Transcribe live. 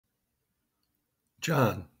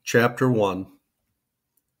John chapter 1.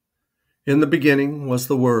 In the beginning was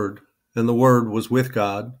the Word, and the Word was with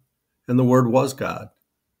God, and the Word was God.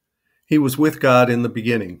 He was with God in the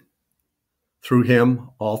beginning. Through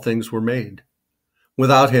him all things were made.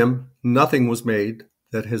 Without him nothing was made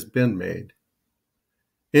that has been made.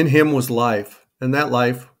 In him was life, and that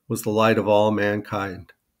life was the light of all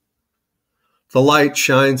mankind. The light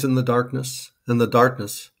shines in the darkness, and the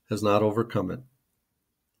darkness has not overcome it.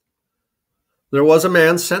 There was a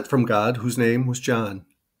man sent from God whose name was John.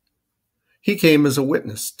 He came as a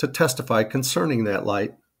witness to testify concerning that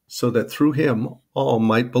light, so that through him all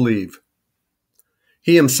might believe.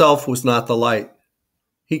 He himself was not the light.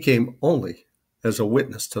 He came only as a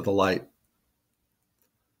witness to the light.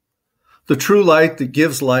 The true light that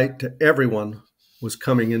gives light to everyone was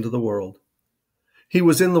coming into the world. He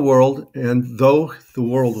was in the world, and though the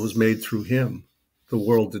world was made through him, the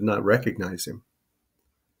world did not recognize him.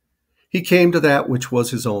 He came to that which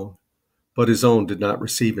was his own, but his own did not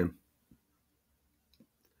receive him.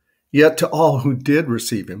 Yet to all who did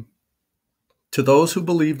receive him, to those who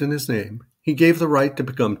believed in his name, he gave the right to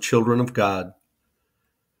become children of God.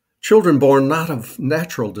 Children born not of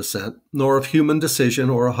natural descent, nor of human decision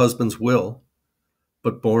or a husband's will,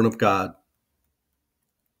 but born of God.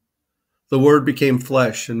 The Word became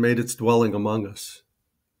flesh and made its dwelling among us.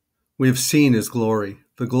 We have seen his glory,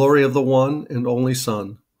 the glory of the one and only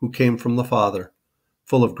Son, who came from the Father,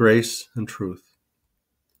 full of grace and truth.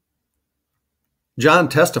 John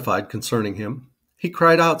testified concerning him. He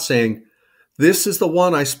cried out, saying, "This is the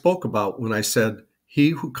one I spoke about when I said, 'He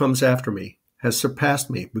who comes after me has surpassed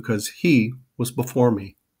me, because he was before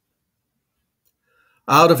me.'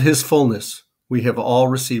 Out of his fullness we have all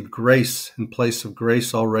received grace in place of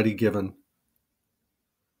grace already given.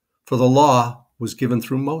 For the law was given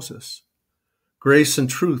through Moses. Grace and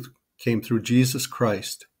truth came through Jesus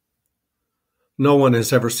Christ. No one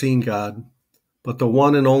has ever seen God, but the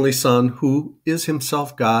one and only Son, who is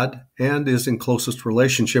himself God and is in closest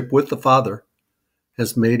relationship with the Father,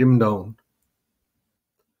 has made him known."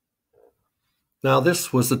 Now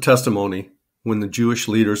this was the testimony when the Jewish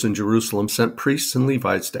leaders in Jerusalem sent priests and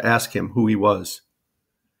Levites to ask him who he was.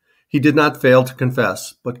 He did not fail to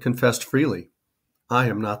confess, but confessed freely, "I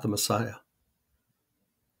am not the Messiah."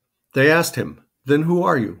 They asked him, "Then who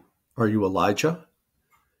are you? Are you Elijah?"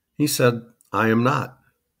 He said, "I am not."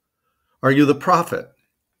 "Are you the prophet?"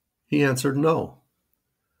 He answered, "No."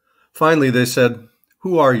 Finally they said,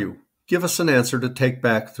 "Who are you? Give us an answer to take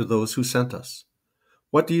back to those who sent us.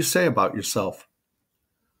 What do you say about yourself?"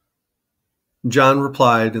 John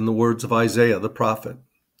replied in the words of Isaiah the prophet,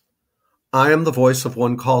 "I am the voice of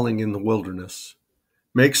one calling in the wilderness.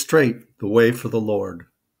 Make straight the way for the Lord."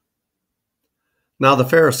 Now the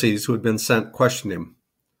Pharisees who had been sent questioned him,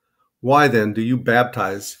 "Why then do you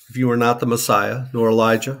baptize if you are not the Messiah, nor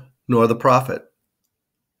Elijah, nor the prophet?"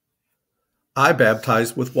 "I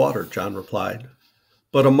baptize with water," John replied,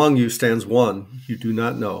 "but among you stands one you do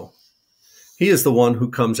not know. He is the one who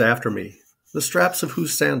comes after me, the straps of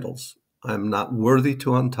whose sandals I am not worthy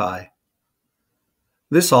to untie."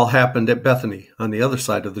 This all happened at Bethany on the other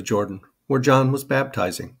side of the Jordan, where John was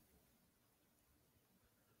baptizing.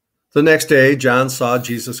 The next day John saw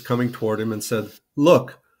Jesus coming toward him and said,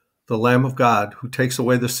 "Look, the Lamb of God who takes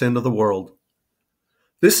away the sin of the world.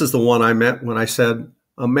 This is the one I meant when I said,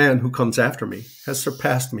 'A man who comes after me has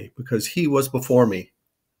surpassed me because he was before me.'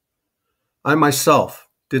 I myself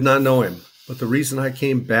did not know him, but the reason I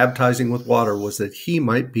came baptizing with water was that he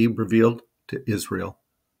might be revealed to Israel."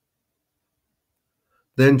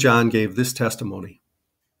 Then John gave this testimony,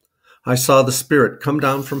 "I saw the Spirit come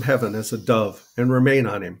down from heaven as a dove and remain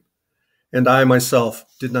on him. And I myself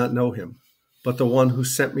did not know him, but the one who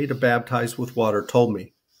sent me to baptize with water told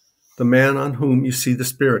me, 'The man on whom you see the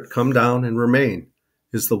Spirit come down and remain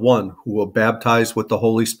is the one who will baptize with the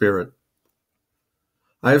Holy Spirit.'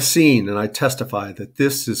 I have seen and I testify that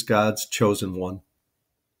this is God's chosen one."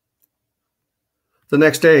 The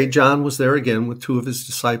next day John was there again with two of his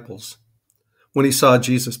disciples. When he saw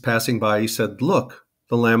Jesus passing by, he said, "Look,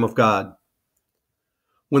 the Lamb of God."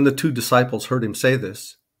 When the two disciples heard him say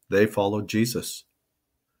this, they followed Jesus.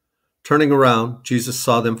 Turning around, Jesus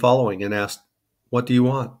saw them following and asked, "What do you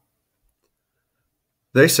want?"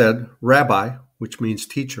 They said, "Rabbi," which means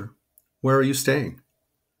teacher, "where are you staying?"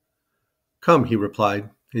 "Come," he replied,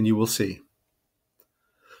 "and you will see."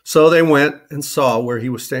 So they went and saw where he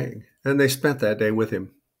was staying, and they spent that day with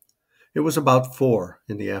him. It was about 4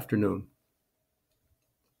 p.m.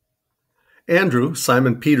 Andrew,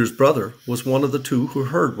 Simon Peter's brother, was one of the two who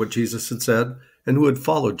heard what Jesus had said and who had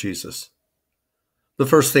followed Jesus. The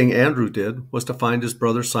first thing Andrew did was to find his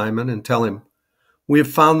brother Simon and tell him, "We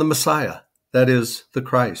have found the Messiah," that is, the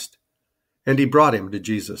Christ. And he brought him to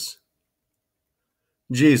Jesus.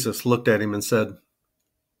 Jesus looked at him and said,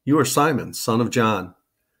 You are Simon, son of John.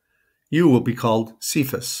 You will be called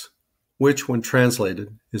Cephas, which, when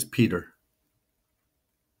translated, is Peter.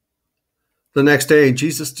 The next day,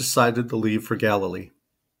 Jesus decided to leave for Galilee.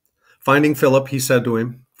 Finding Philip, he said to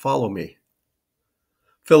him, Follow me.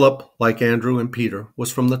 Philip, like Andrew and Peter,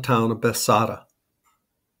 was from the town of Bethsaida.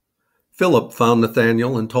 Philip found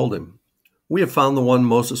Nathanael and told him, We have found the one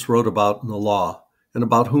Moses wrote about in the law, and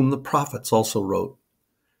about whom the prophets also wrote,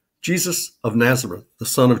 Jesus of Nazareth, the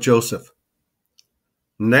son of Joseph.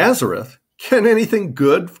 Nazareth? Can anything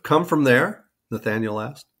good come from there? Nathanael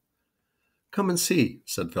asked. Come and see,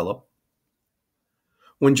 said Philip.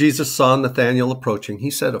 When Jesus saw Nathanael approaching,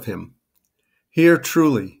 he said of him, Here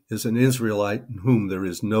truly is an Israelite in whom there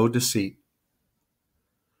is no deceit.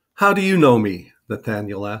 How do you know me?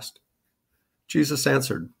 Nathanael asked. Jesus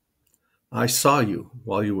answered, I saw you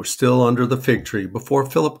while you were still under the fig tree before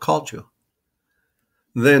Philip called you.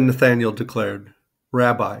 Then Nathanael declared,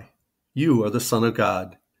 Rabbi, you are the Son of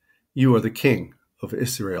God. You are the King of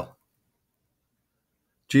Israel.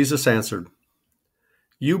 Jesus answered,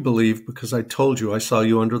 You believe because I told you I saw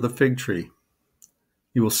you under the fig tree.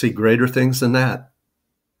 You will see greater things than that.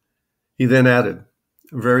 He then added,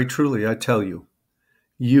 Very truly I tell you,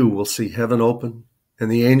 you will see heaven open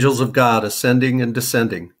and the angels of God ascending and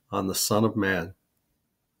descending on the Son of Man.